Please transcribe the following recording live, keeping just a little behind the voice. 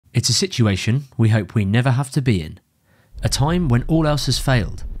It's a situation we hope we never have to be in, a time when all else has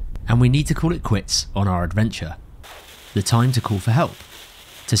failed and we need to call it quits on our adventure. The time to call for help,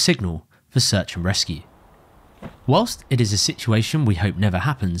 to signal for search and rescue. Whilst it is a situation we hope never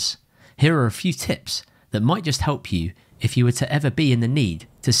happens, here are a few tips that might just help you if you were to ever be in the need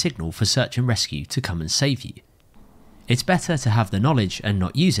to signal for search and rescue to come and save you. It's better to have the knowledge and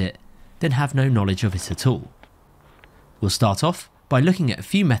not use it than have no knowledge of it at all. We'll start off by looking at a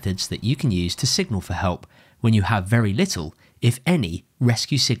few methods that you can use to signal for help when you have very little, if any,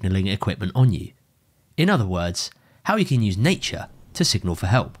 rescue signalling equipment on you. In other words, how you can use nature to signal for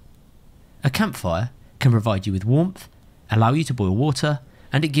help. A campfire can provide you with warmth, allow you to boil water,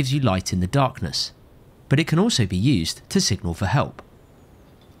 and it gives you light in the darkness. But it can also be used to signal for help.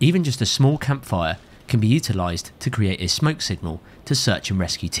 Even just a small campfire can be utilised to create a smoke signal to search and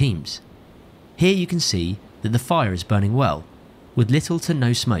rescue teams. Here you can see that the fire is burning well, with little to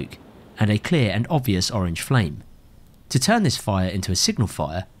no smoke and a clear and obvious orange flame. To turn this fire into a signal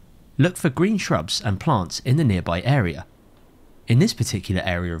fire, look for green shrubs and plants in the nearby area. In this particular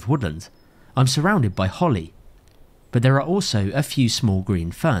area of woodland, I'm surrounded by holly, but there are also a few small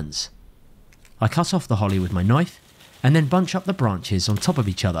green ferns. I cut off the holly with my knife and then bunch up the branches on top of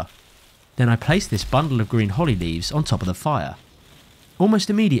each other. Then I place this bundle of green holly leaves on top of the fire. Almost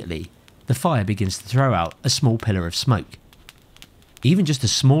immediately, the fire begins to throw out a small pillar of smoke. Even just a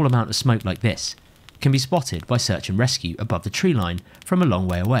small amount of smoke like this can be spotted by search and rescue above the tree line from a long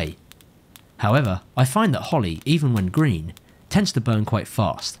way away. However, I find that holly, even when green, tends to burn quite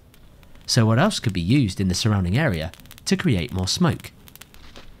fast. So what else could be used in the surrounding area to create more smoke?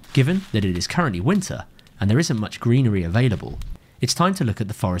 Given that it is currently winter and there isn't much greenery available, it's time to look at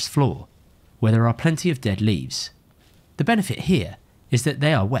the forest floor, where there are plenty of dead leaves. The benefit here is that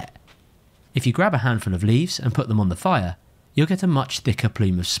they are wet. If you grab a handful of leaves and put them on the fire, you'll get a much thicker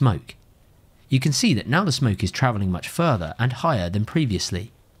plume of smoke. You can see that now the smoke is travelling much further and higher than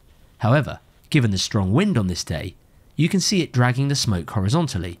previously. However, given the strong wind on this day, you can see it dragging the smoke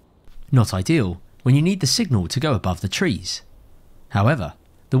horizontally. Not ideal when you need the signal to go above the trees. However,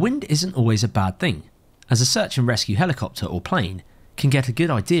 the wind isn't always a bad thing, as a search and rescue helicopter or plane can get a good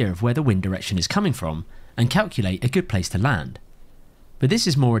idea of where the wind direction is coming from and calculate a good place to land. But this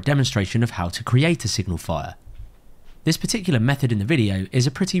is more a demonstration of how to create a signal fire. This particular method in the video is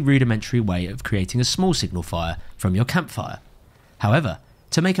a pretty rudimentary way of creating a small signal fire from your campfire. However,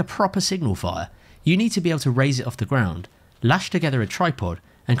 to make a proper signal fire, you need to be able to raise it off the ground, lash together a tripod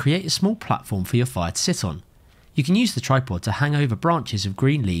and create a small platform for your fire to sit on. You can use the tripod to hang over branches of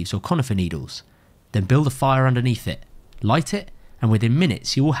green leaves or conifer needles, then build a fire underneath it, light it, and within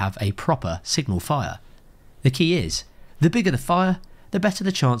minutes you will have a proper signal fire. The key is, the bigger the fire, the better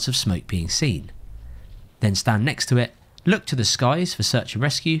the chance of smoke being seen. Then stand next to it, look to the skies for search and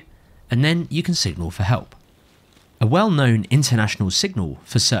rescue, and then you can signal for help. A well-known international signal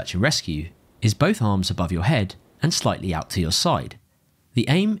for search and rescue is both arms above your head and slightly out to your side. The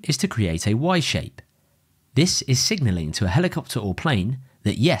aim is to create a Y shape. This is signalling to a helicopter or plane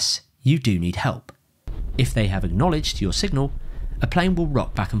that yes, you do need help. If they have acknowledged your signal, a plane will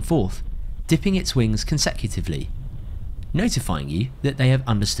rock back and forth, dipping its wings consecutively, notifying you that they have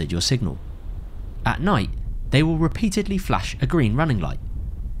understood your signal. At night, they will repeatedly flash a green running light.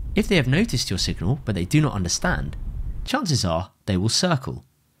 If they have noticed your signal but they do not understand, chances are they will circle.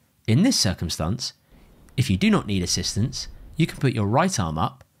 In this circumstance, if you do not need assistance, you can put your right arm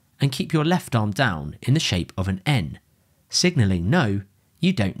up and keep your left arm down in the shape of an N, signalling no,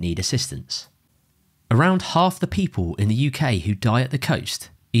 you don't need assistance. Around half the people in the UK who die at the coast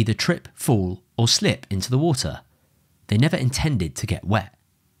either trip, fall or slip into the water. They never intended to get wet.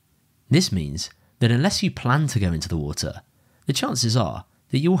 This means that unless you plan to go into the water, the chances are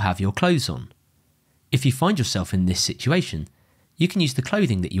that you'll have your clothes on. If you find yourself in this situation, you can use the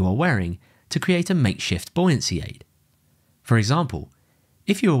clothing that you are wearing to create a makeshift buoyancy aid. For example,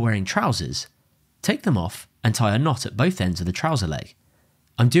 if you are wearing trousers, take them off and tie a knot at both ends of the trouser leg.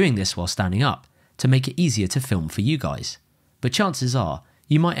 I'm doing this while standing up to make it easier to film for you guys, but chances are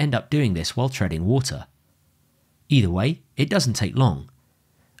you might end up doing this while treading water. Either way, it doesn't take long.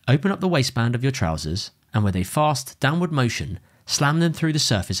 Open up the waistband of your trousers and with a fast downward motion, slam them through the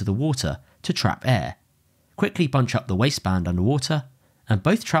surface of the water to trap air. Quickly bunch up the waistband underwater and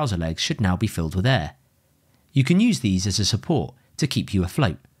both trouser legs should now be filled with air. You can use these as a support to keep you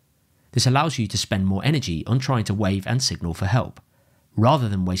afloat. This allows you to spend more energy on trying to wave and signal for help, rather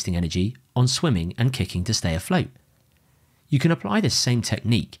than wasting energy on swimming and kicking to stay afloat. You can apply this same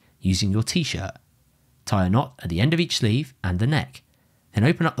technique using your t-shirt. Tie a knot at the end of each sleeve and the neck, then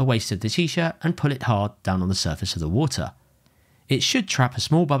open up the waist of the t-shirt and pull it hard down on the surface of the water. It should trap a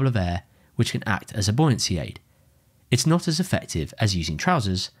small bubble of air which can act as a buoyancy aid. It's not as effective as using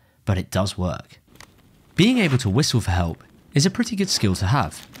trousers, but it does work. Being able to whistle for help is a pretty good skill to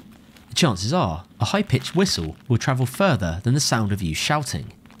have. The chances are a high-pitched whistle will travel further than the sound of you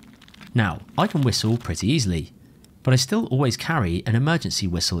shouting. Now, I can whistle pretty easily, but I still always carry an emergency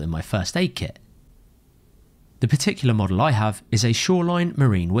whistle in my first aid kit. The particular model I have is a shoreline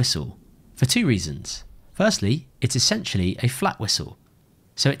marine whistle, for two reasons. Firstly, it's essentially a flat whistle,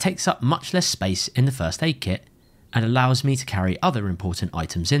 so it takes up much less space in the first aid kit and allows me to carry other important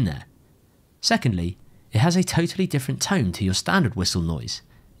items in there. Secondly, it has a totally different tone to your standard whistle noise.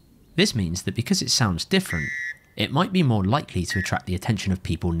 This means that because it sounds different, it might be more likely to attract the attention of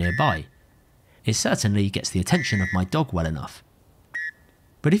people nearby. It certainly gets the attention of my dog well enough.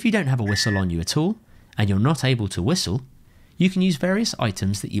 But if you don't have a whistle on you at all, and you're not able to whistle, you can use various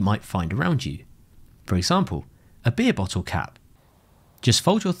items that you might find around you. For example, a beer bottle cap. Just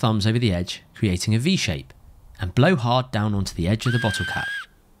fold your thumbs over the edge, creating a V shape, and blow hard down onto the edge of the bottle cap.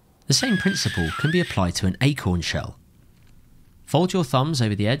 The same principle can be applied to an acorn shell. Fold your thumbs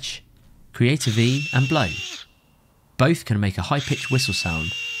over the edge, create a V and blow. Both can make a high-pitched whistle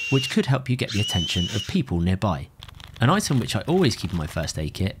sound, which could help you get the attention of people nearby. An item which I always keep in my first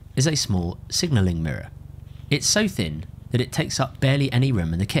aid kit is a small signalling mirror. It's so thin that it takes up barely any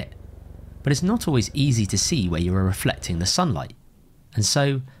room in the kit, but it's not always easy to see where you are reflecting the sunlight, and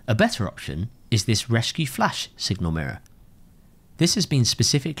so a better option is this rescue flash signal mirror. This has been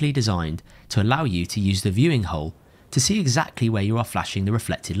specifically designed to allow you to use the viewing hole to see exactly where you are flashing the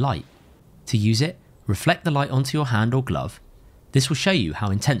reflected light. To use it, reflect the light onto your hand or glove. This will show you how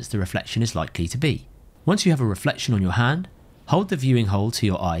intense the reflection is likely to be. Once you have a reflection on your hand, hold the viewing hole to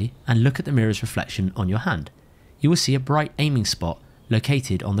your eye and look at the mirror's reflection on your hand. You will see a bright aiming spot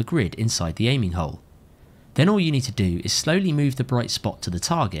located on the grid inside the aiming hole. Then all you need to do is slowly move the bright spot to the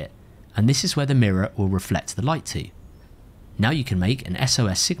target, and this is where the mirror will reflect the light to. Now you can make an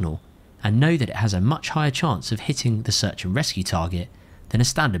SOS signal and know that it has a much higher chance of hitting the search and rescue target than a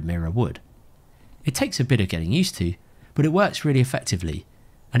standard mirror would. It takes a bit of getting used to, but it works really effectively,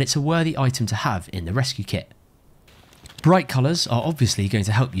 and it's a worthy item to have in the rescue kit. Bright colours are obviously going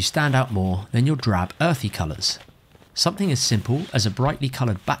to help you stand out more than your drab earthy colours. Something as simple as a brightly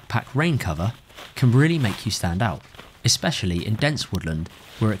coloured backpack rain cover can really make you stand out, especially in dense woodland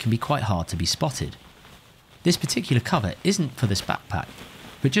where it can be quite hard to be spotted. This particular cover isn't for this backpack,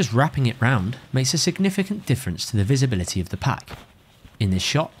 but just wrapping it round makes a significant difference to the visibility of the pack. In this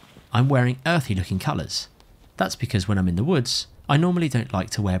shot, I'm wearing earthy looking colours. That's because when I'm in the woods, I normally don't like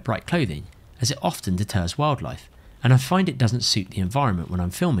to wear bright clothing, as it often deters wildlife, and I find it doesn't suit the environment when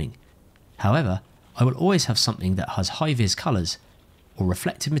I'm filming. However, I will always have something that has high-vis colours or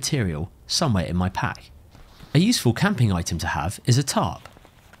reflective material somewhere in my pack. A useful camping item to have is a tarp.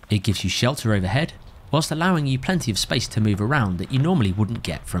 It gives you shelter overhead, whilst allowing you plenty of space to move around that you normally wouldn't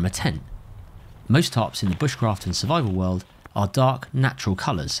get from a tent. Most tarps in the bushcraft and survival world are dark, natural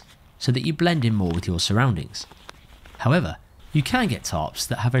colours, so that you blend in more with your surroundings. However, you can get tarps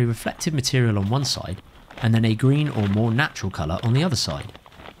that have a reflective material on one side and then a green or more natural colour on the other side.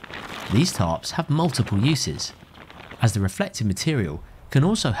 These tarps have multiple uses, as the reflective material can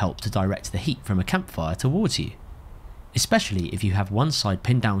also help to direct the heat from a campfire towards you, especially if you have one side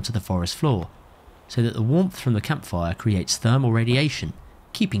pinned down to the forest floor, so that the warmth from the campfire creates thermal radiation,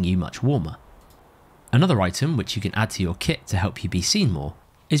 keeping you much warmer. Another item which you can add to your kit to help you be seen more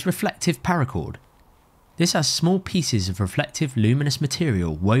is reflective paracord. This has small pieces of reflective luminous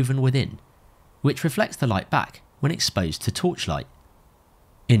material woven within, which reflects the light back when exposed to torchlight.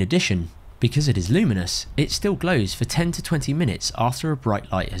 In addition, because it is luminous, it still glows for 10 to 20 minutes after a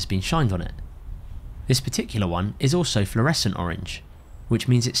bright light has been shined on it. This particular one is also fluorescent orange, which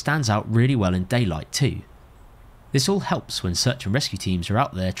means it stands out really well in daylight too. This all helps when search and rescue teams are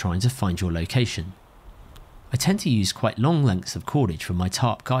out there trying to find your location. I tend to use quite long lengths of cordage for my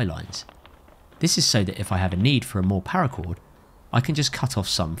tarp guy lines. This is so that if I have a need for a more paracord, I can just cut off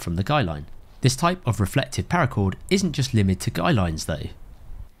some from the guy line. This type of reflective paracord isn't just limited to guy lines though.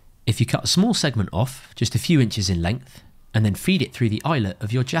 If you cut a small segment off, just a few inches in length, and then feed it through the eyelet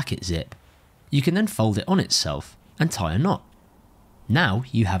of your jacket zip, you can then fold it on itself and tie a knot. Now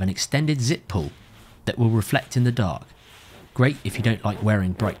you have an extended zip pull that will reflect in the dark. Great if you don't like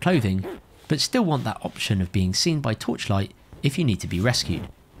wearing bright clothing, but still want that option of being seen by torchlight if you need to be rescued.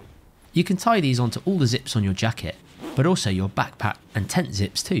 You can tie these onto all the zips on your jacket, but also your backpack and tent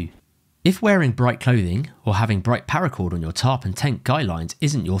zips too. If wearing bright clothing or having bright paracord on your tarp and tent guy lines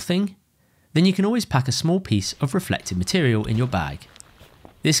isn't your thing, then you can always pack a small piece of reflective material in your bag.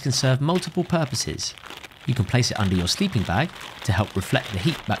 This can serve multiple purposes. You can place it under your sleeping bag to help reflect the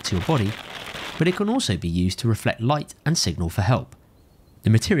heat back to your body, but it can also be used to reflect light and signal for help. The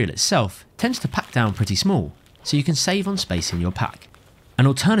material itself tends to pack down pretty small, so you can save on space in your pack. An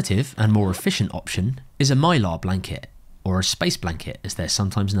alternative and more efficient option is a mylar blanket, or a space blanket as they're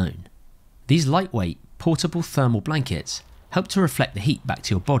sometimes known. These lightweight, portable thermal blankets help to reflect the heat back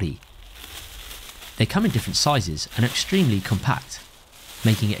to your body. They come in different sizes and are extremely compact,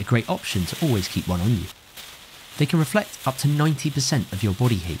 making it a great option to always keep one on you. They can reflect up to 90% of your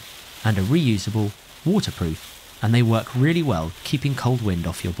body heat and are reusable, waterproof, and they work really well keeping cold wind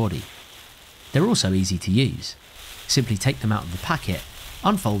off your body. They're also easy to use. Simply take them out of the packet,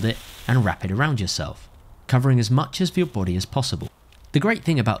 unfold it and wrap it around yourself, covering as much of your body as possible. The great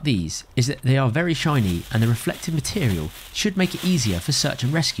thing about these is that they are very shiny and the reflective material should make it easier for search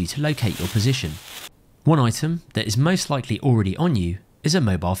and rescue to locate your position. One item that is most likely already on you is a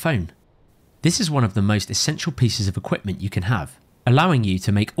mobile phone. This is one of the most essential pieces of equipment you can have, allowing you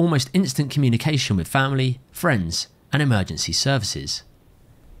to make almost instant communication with family, friends, and emergency services.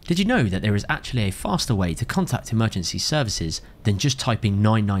 Did you know that there is actually a faster way to contact emergency services than just typing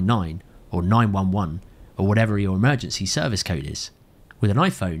 999 or 911 or whatever your emergency service code is? With an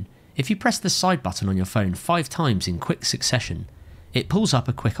iPhone, if you press the side button on your phone 5 times in quick succession, it pulls up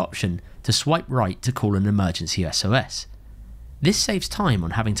a quick option to swipe right to call an emergency SOS. This saves time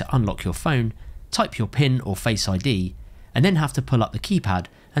on having to unlock your phone, type your PIN or Face ID, and then have to pull up the keypad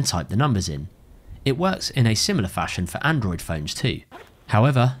and type the numbers in. It works in a similar fashion for Android phones too.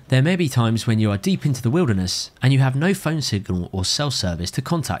 However, there may be times when you are deep into the wilderness and you have no phone signal or cell service to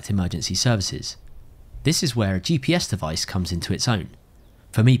contact emergency services. This is where a GPS device comes into its own.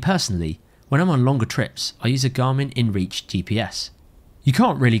 For me personally, when I'm on longer trips, I use a Garmin InReach GPS. You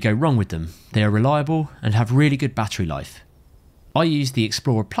can't really go wrong with them. They are reliable and have really good battery life. I use the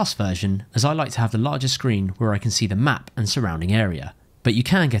Explorer Plus version as I like to have the larger screen where I can see the map and surrounding area, but you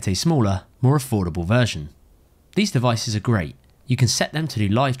can get a smaller, more affordable version. These devices are great. You can set them to do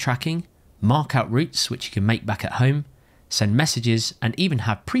live tracking, mark out routes which you can make back at home, send messages and even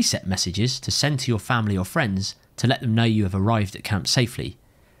have preset messages to send to your family or friends to let them know you have arrived at camp safely.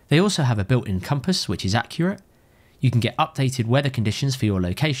 They also have a built-in compass which is accurate. You can get updated weather conditions for your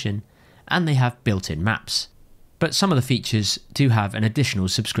location, and they have built-in maps. But some of the features do have an additional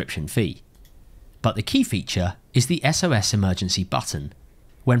subscription fee. But the key feature is the SOS emergency button.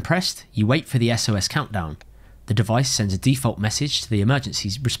 When pressed, you wait for the SOS countdown. The device sends a default message to the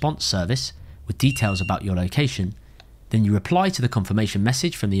emergency response service with details about your location. Then you reply to the confirmation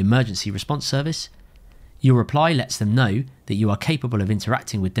message from the emergency response service. Your reply lets them know that you are capable of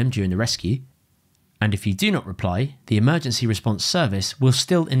interacting with them during the rescue. And if you do not reply, the emergency response service will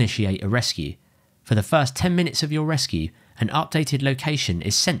still initiate a rescue. For the first 10 minutes of your rescue, an updated location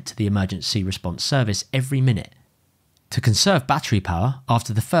is sent to the emergency response service every minute. To conserve battery power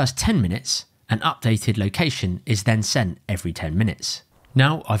after the first 10 minutes, an updated location is then sent every 10 minutes.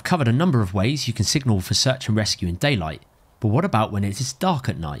 Now, I've covered a number of ways you can signal for search and rescue in daylight, but what about when it is dark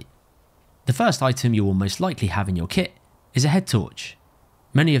at night? The first item you will most likely have in your kit is a head torch.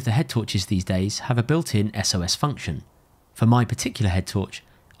 Many of the head torches these days have a built-in SOS function. For my particular head torch,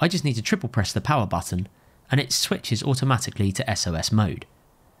 I just need to triple press the power button and it switches automatically to SOS mode.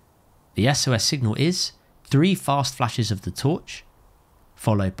 The SOS signal is 3 fast flashes of the torch,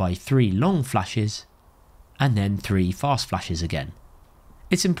 followed by 3 long flashes, and then 3 fast flashes again.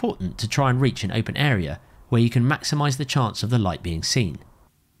 It's important to try and reach an open area where you can maximise the chance of the light being seen.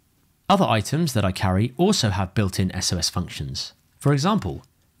 Other items that I carry also have built-in SOS functions. For example,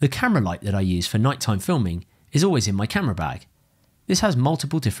 the camera light that I use for nighttime filming is always in my camera bag. This has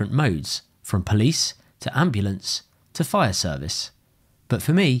multiple different modes, from police to ambulance to fire service. But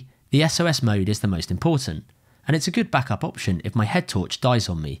for me, the SOS mode is the most important, and it's a good backup option if my head torch dies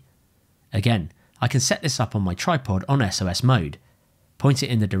on me. Again, I can set this up on my tripod on SOS mode, point it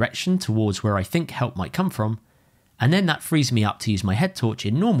in the direction towards where I think help might come from, and then that frees me up to use my head torch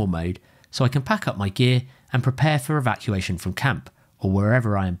in normal mode so I can pack up my gear and prepare for evacuation from camp or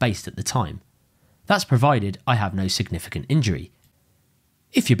wherever I am based at the time. That's provided I have no significant injury.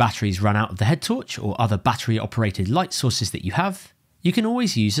 If your batteries run out of the head torch or other battery operated light sources that you have, you can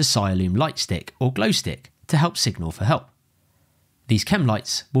always use a Sialume light stick or glow stick to help signal for help. These chem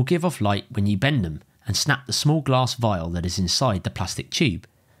lights will give off light when you bend them and snap the small glass vial that is inside the plastic tube.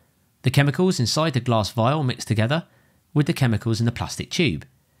 The chemicals inside the glass vial mix together with the chemicals in the plastic tube.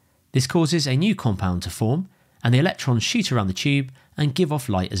 This causes a new compound to form and the electrons shoot around the tube and give off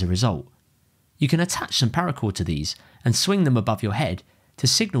light as a result. You can attach some paracord to these and swing them above your head to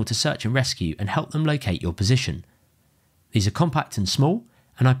signal to search and rescue and help them locate your position. These are compact and small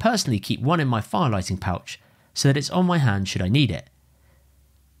and I personally keep one in my fire lighting pouch so that it's on my hand should I need it.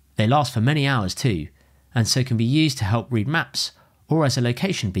 They last for many hours too, and so can be used to help read maps or as a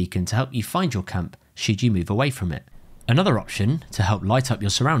location beacon to help you find your camp should you move away from it. Another option to help light up your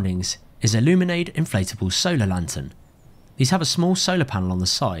surroundings is a Luminade inflatable solar lantern. These have a small solar panel on the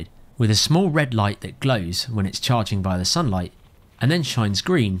side with a small red light that glows when it's charging by the sunlight and then shines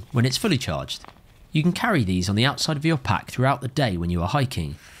green when it's fully charged. You can carry these on the outside of your pack throughout the day when you are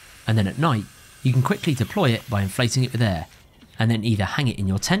hiking, and then at night you can quickly deploy it by inflating it with air and then either hang it in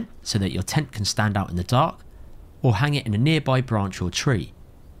your tent so that your tent can stand out in the dark, or hang it in a nearby branch or tree.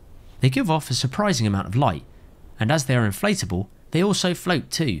 They give off a surprising amount of light, and as they are inflatable, they also float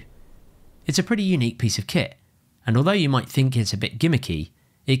too. It's a pretty unique piece of kit, and although you might think it's a bit gimmicky,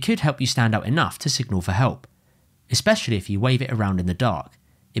 it could help you stand out enough to signal for help. Especially if you wave it around in the dark,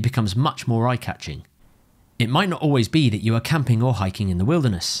 it becomes much more eye-catching. It might not always be that you are camping or hiking in the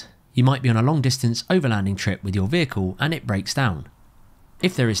wilderness. You might be on a long-distance overlanding trip with your vehicle and it breaks down.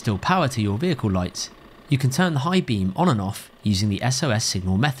 If there is still power to your vehicle lights, you can turn the high beam on and off using the SOS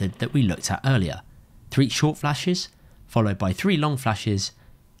signal method that we looked at earlier. 3 short flashes, followed by 3 long flashes,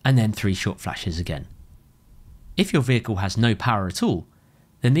 and then 3 short flashes again. If your vehicle has no power at all,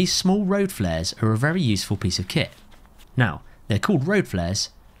 then these small road flares are a very useful piece of kit. Now, they're called road flares,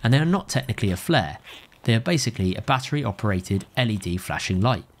 and they are not technically a flare. They are basically a battery-operated LED flashing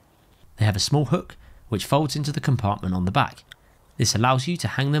light. They have a small hook which folds into the compartment on the back. This allows you to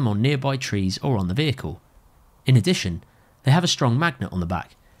hang them on nearby trees or on the vehicle. In addition, they have a strong magnet on the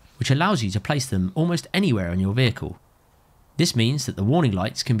back, which allows you to place them almost anywhere on your vehicle. This means that the warning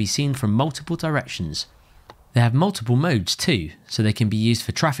lights can be seen from multiple directions. They have multiple modes too, so they can be used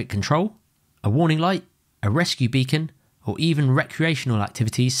for traffic control, a warning light, a rescue beacon, or even recreational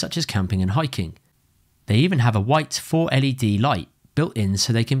activities such as camping and hiking. They even have a white 4 LED light built in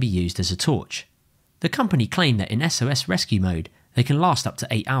so they can be used as a torch. The company claim that in SOS rescue mode they can last up to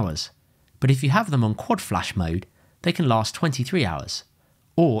 8 hours, but if you have them on quad flash mode they can last 23 hours,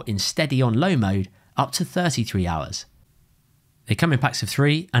 or in steady on low mode up to 33 hours. They come in packs of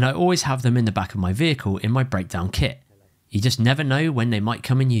 3 and I always have them in the back of my vehicle in my breakdown kit. You just never know when they might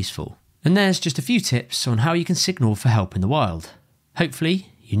come in useful. And there's just a few tips on how you can signal for help in the wild. Hopefully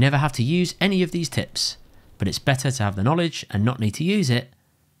you never have to use any of these tips, but it's better to have the knowledge and not need to use it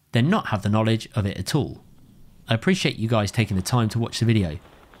than not have the knowledge of it at all. I appreciate you guys taking the time to watch the video.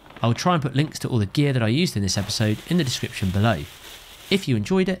 I will try and put links to all the gear that I used in this episode in the description below. If you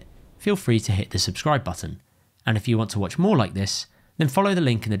enjoyed it, feel free to hit the subscribe button. And if you want to watch more like this, then follow the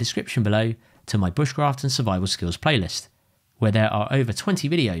link in the description below to my Bushcraft and Survival Skills playlist, where there are over 20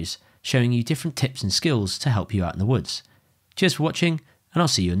 videos showing you different tips and skills to help you out in the woods. Cheers for watching, and I'll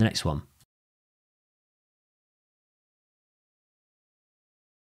see you in the next one.